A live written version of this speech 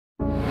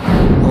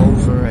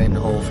and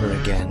over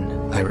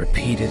again, I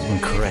repeated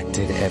and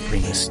corrected every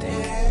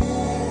mistake.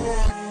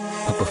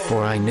 But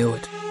before I knew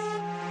it,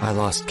 I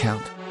lost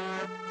count.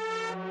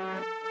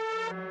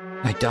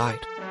 I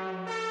died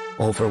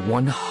over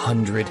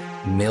 100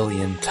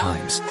 million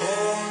times.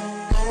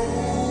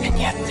 And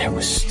yet there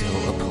was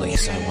still a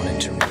place I wanted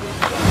to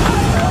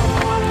reach.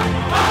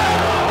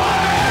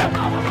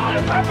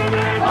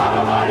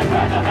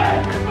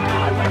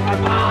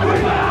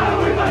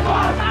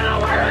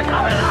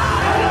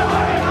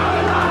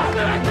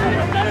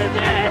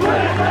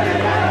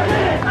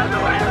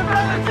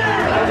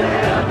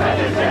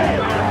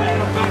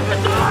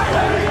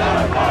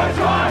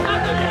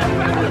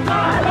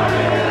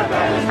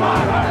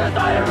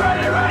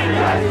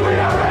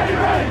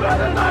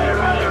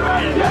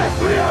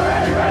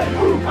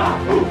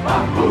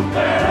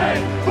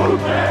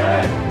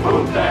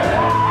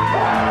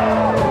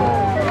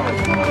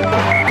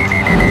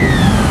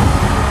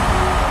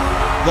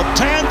 The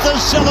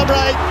Panthers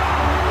celebrate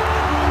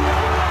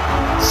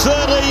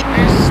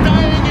 30.